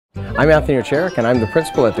I'm Anthony Ocherek, and I'm the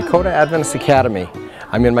principal at Dakota Adventist Academy.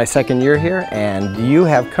 I'm in my second year here, and you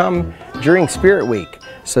have come during Spirit Week.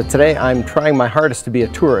 So today I'm trying my hardest to be a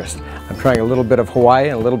tourist. I'm trying a little bit of Hawaii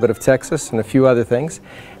and a little bit of Texas and a few other things.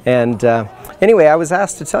 And anyway, I was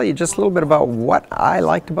asked to tell you just a little bit about what I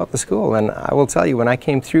liked about the school. And I will tell you, when I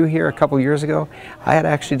came through here a couple years ago, I had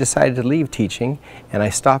actually decided to leave teaching, and I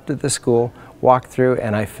stopped at the school, walked through,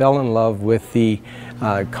 and I fell in love with the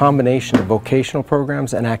combination of vocational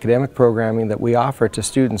programs and academic programming that we offer to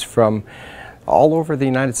students from all over the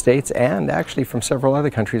United States and actually from several other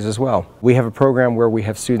countries as well. We have a program where we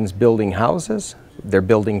have students building houses, they're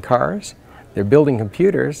building cars, they're building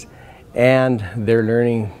computers, and they're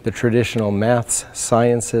learning the traditional maths,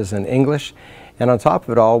 sciences, and English. And on top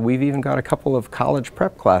of it all, we've even got a couple of college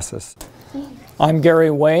prep classes. I'm Gary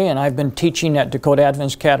Way, and I've been teaching at Dakota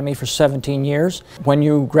Adventist Academy for 17 years. When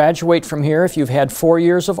you graduate from here, if you've had 4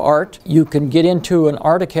 years of art, you can get into an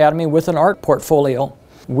art academy with an art portfolio.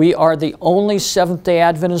 We are the only Seventh-day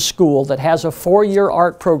Adventist school that has a 4-year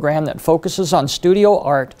art program that focuses on studio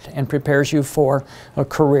art and prepares you for a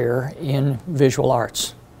career in visual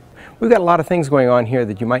arts. We've got a lot of things going on here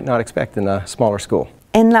that you might not expect in a smaller school.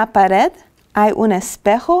 En la pared hay un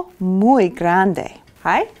espejo muy grande.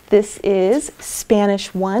 Hi, this is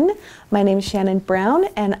Spanish 1. My name is Shannon Brown,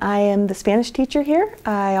 and I am the Spanish teacher here.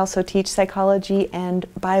 I also teach psychology and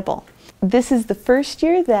Bible. This is the first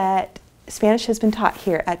year that Spanish has been taught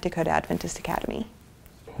here at Dakota Adventist Academy.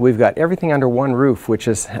 We've got everything under one roof, which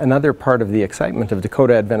is another part of the excitement of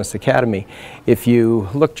Dakota Adventist Academy. If you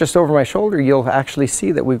look just over my shoulder, you'll actually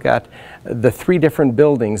see that we've got the 3 different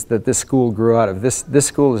buildings that this school grew out of. This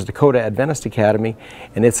school is Dakota Adventist Academy,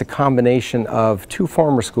 and it's a combination of 2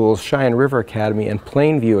 former schools, Cheyenne River Academy and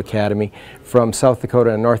Plainview Academy, from South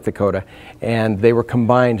Dakota and North Dakota. And they were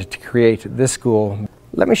combined to create this school.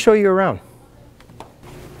 Let me show you around.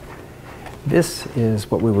 This is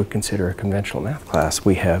what we would consider a conventional math class.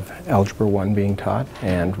 We have Algebra 1 being taught,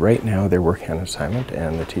 and right now they're working on an assignment,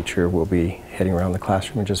 and the teacher will be heading around the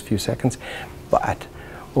classroom in just a few seconds. But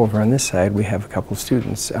over on this side, we have a couple of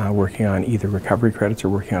students working on either recovery credits or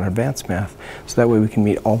working on advanced math, so that way we can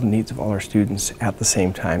meet all the needs of all our students at the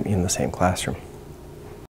same time in the same classroom.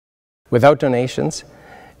 Without donations,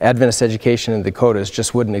 Adventist education in Dakota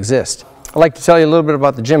just wouldn't exist. I'd like to tell you a little bit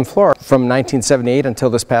about the gym floor. From 1978 until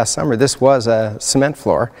this past summer, this was a cement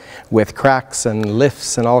floor with cracks and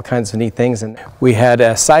lifts and all kinds of neat things. And we had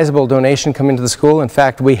a sizable donation come into the school. In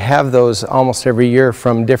fact, we have those almost every year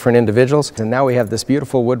from different individuals. And now we have this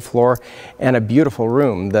beautiful wood floor and a beautiful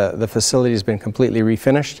room. The facility has been completely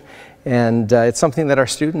refinished. And it's something that our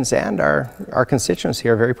students and our constituents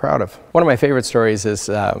here are very proud of. One of my favorite stories is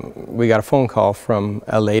we got a phone call from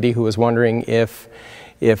a lady who was wondering if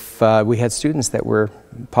we had students that were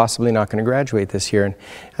possibly not going to graduate this year. And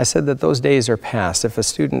I said that those days are past. If a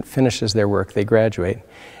student finishes their work, they graduate.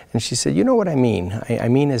 And she said, you know what I mean? I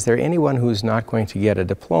mean, is there anyone who's not going to get a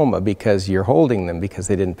diploma because you're holding them because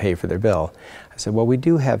they didn't pay for their bill? I said, well, we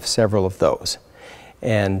do have several of those.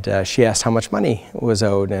 And she asked how much money was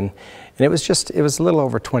owed, and it was a little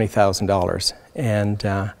over $20,000.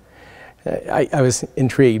 And I was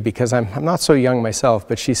intrigued because I'm not so young myself,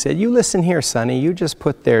 but she said, you listen here, Sonny, you just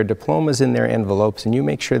put their diplomas in their envelopes and you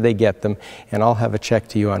make sure they get them, and I'll have a check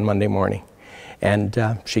to you on Monday morning. And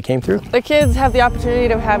she came through. The kids have the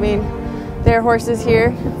opportunity of having their horses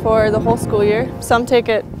here for the whole school year. Some take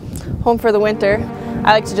it home for the winter.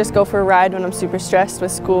 I like to just go for a ride when I'm super stressed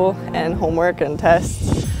with school and homework and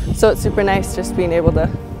tests. So it's super nice just being able to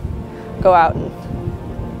go out and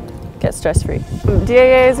get stress-free.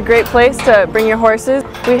 DAA is a great place to bring your horses.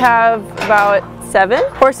 We have about 7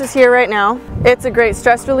 horses here right now. It's a great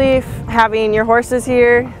stress relief having your horses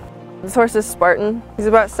here. This horse is Spartan. He's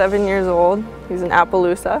about 7 years old. He's an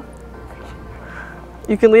Appaloosa.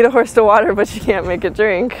 You can lead a horse to water, but you can't make it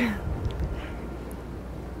drink.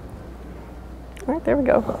 All right, there we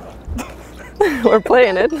go. We're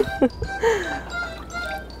playing it.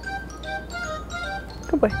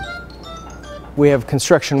 Good boy. We have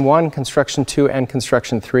Construction 1, Construction 2, and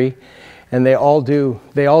Construction 3, and they all do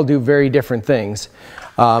very different things.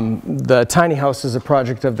 The tiny house is a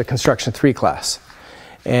project of the Construction 3 class,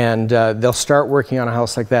 and they'll start working on a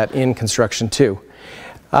house like that in Construction 2.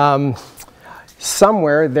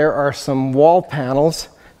 Somewhere there are some wall panels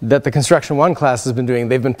that the Construction 1 class has been doing.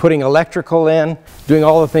 They've been putting electrical in, doing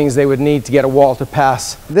all the things they would need to get a wall to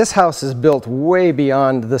pass. This house is built way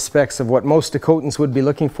beyond the specs of what most Dakotans would be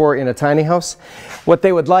looking for in a tiny house. What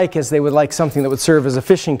they would like is they would like something that would serve as a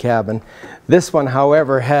fishing cabin. This one,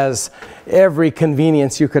 however, has every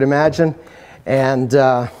convenience you could imagine, and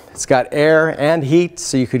it's got air and heat,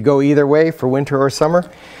 so you could go either way for winter or summer.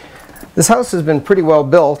 This house has been pretty well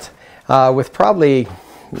built with probably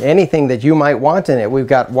anything that you might want in it. We've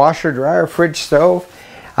got washer, dryer, fridge, stove.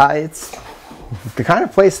 It's the kind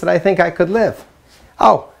of place that I think I could live.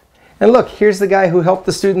 Oh, and look, here's the guy who helped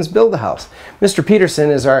the students build the house. Mr. Peterson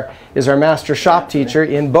is our master shop teacher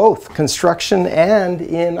in both construction and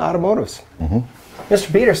in automotives.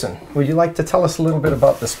 Mr. Peterson, would you like to tell us a little bit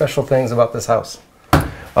about the special things about this house?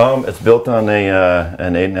 It's built on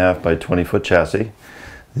an 8.5 by 20 foot chassis.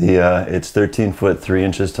 It's 13 foot 3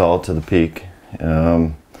 inches tall to the peak.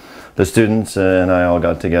 The students and I all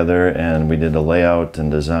got together and we did a layout and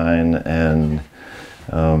design, and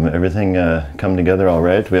everything come together all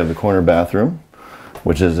right. We have the corner bathroom,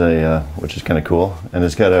 which is kind of cool, and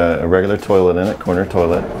it's got a regular toilet in it, corner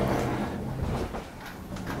toilet.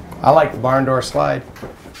 I like the barn door slide.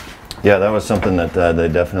 Yeah, that was something that they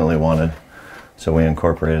definitely wanted, so we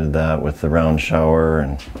incorporated that with the round shower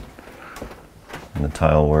and the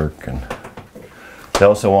tile work. And they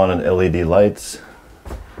also wanted LED lights,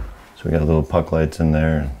 so we got little puck lights in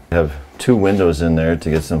there. We have 2 windows in there to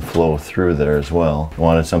get some flow through there as well. We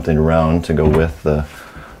wanted something round to go with the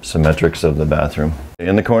symmetrics of the bathroom.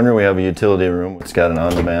 In the corner we have a utility room. It's got an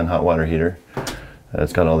on-demand hot water heater.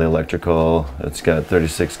 It's got all the electrical. It's got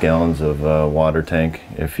 36 gallons of water tank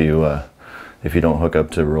if you don't hook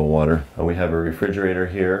up to rural water. We have a refrigerator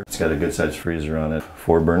here. It's got a good sized freezer on it.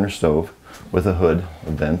 4-burner stove with a hood,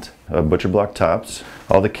 a vent, butcher block tops.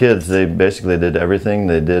 All the kids, they basically did everything.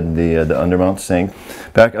 They did the undermount sink.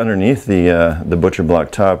 Back underneath the butcher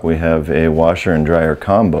block top, we have a washer and dryer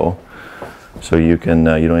combo. So you can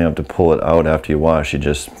you don't even have to pull it out after you wash. You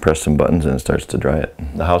just press some buttons and it starts to dry it.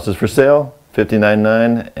 The house is for sale,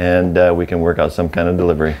 $59,900, and we can work out some kind of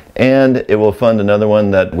delivery. And it will fund another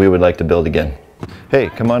one that we would like to build again. Hey,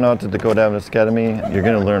 come on out to Dakota Adventist Academy. You're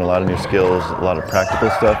going to learn a lot of new skills, a lot of practical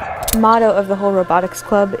stuff. The motto of the whole robotics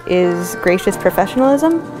club is gracious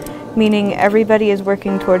professionalism, meaning everybody is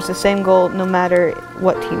working towards the same goal no matter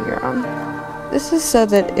what team you're on. This is so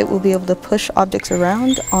that it will be able to push objects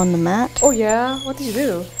around on the mat. Oh yeah? What did you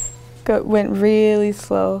do? Went really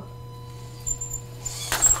slow.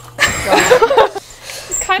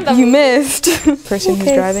 Kind of. You missed. The person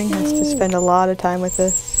who's driving has to spend a lot of time with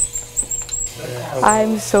this.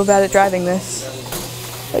 I'm so bad at driving this.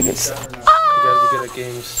 Like it's. You gotta be good at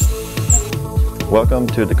games. Welcome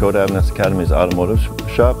to Dakota Adventist Academy's automotive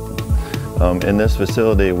shop. In this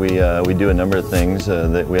facility, we do a number of things.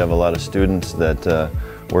 That we have a lot of students that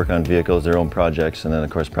work on vehicles, their own projects, and then of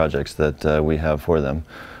course projects that we have for them.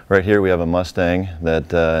 Right here we have a Mustang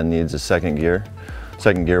that needs a second gear.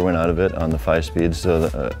 Second gear went out of it on the 5-speed,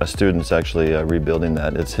 so a student's actually rebuilding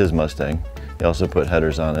that. It's his Mustang. He also put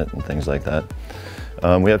headers on it and things like that.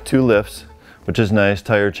 We have 2 lifts, which is nice,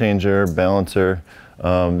 tire changer, balancer.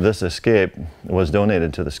 This Escape was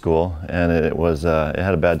donated to the school, and it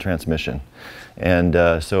had a bad transmission. And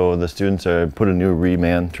so the students put a new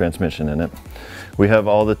Reman transmission in it. We have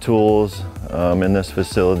all the tools in this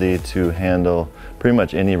facility to handle pretty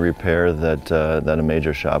much any repair that a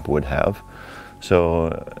major shop would have. So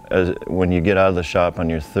when you get out of the shop on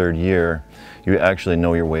your 3rd year, you actually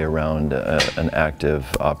know your way around an active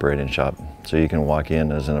operating shop. So you can walk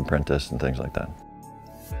in as an apprentice and things like that.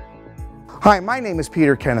 Hi, my name is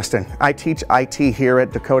Peter Keniston. I teach IT here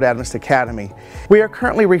at Dakota Adventist Academy. We are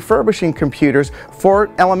currently refurbishing computers for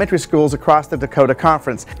elementary schools across the Dakota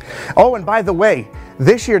Conference. Oh, and by the way,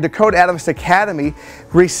 this year Dakota Adventist Academy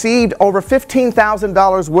received over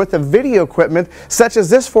 $15,000 worth of video equipment, such as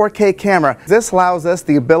this 4K camera. This allows us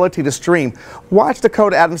the ability to stream. Watch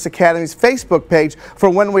Dakota Adventist Academy's Facebook page for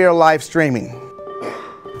when we are live streaming.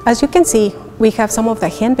 As you can see, we have some of the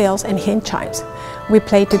handbells and hand chimes. We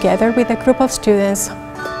play together with a group of students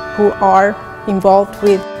who are involved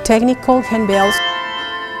with technical handbells.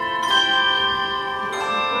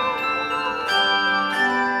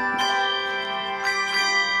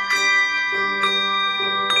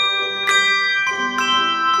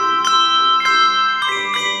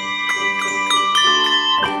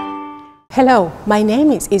 Hello, my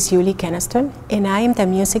name is Julie Keniston, and I am the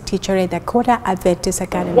music teacher at Dakota Adventist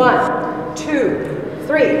Academy. 1, 2,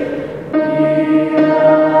 3.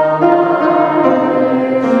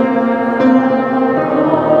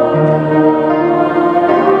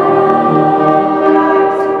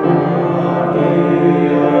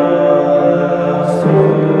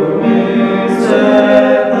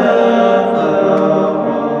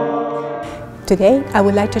 Today, I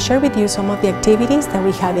would like to share with you some of the activities that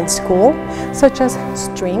we have in school, such as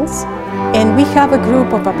strings, and we have a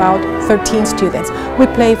group of about 13 students. We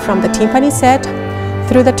play from the timpani set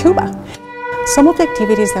through the tuba. Some of the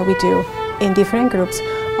activities that we do in different groups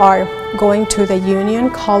are going to the Union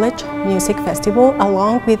College Music Festival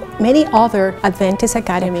along with many other Adventist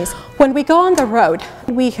academies. When we go on the road,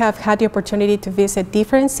 we have had the opportunity to visit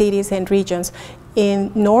different cities and regions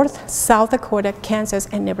in North, South Dakota, Kansas,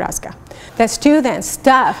 and Nebraska. The students,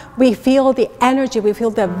 staff, we feel the energy, we feel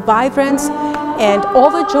the vibrance and all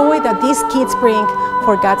the joy that these kids bring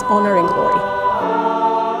for God's honor and glory.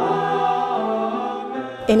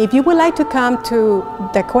 And if you would like to come to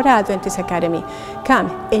Dakota Adventist Academy, come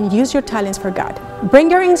and use your talents for God. Bring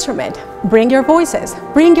your instrument, bring your voices,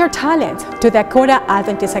 bring your talent to Dakota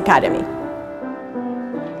Adventist Academy.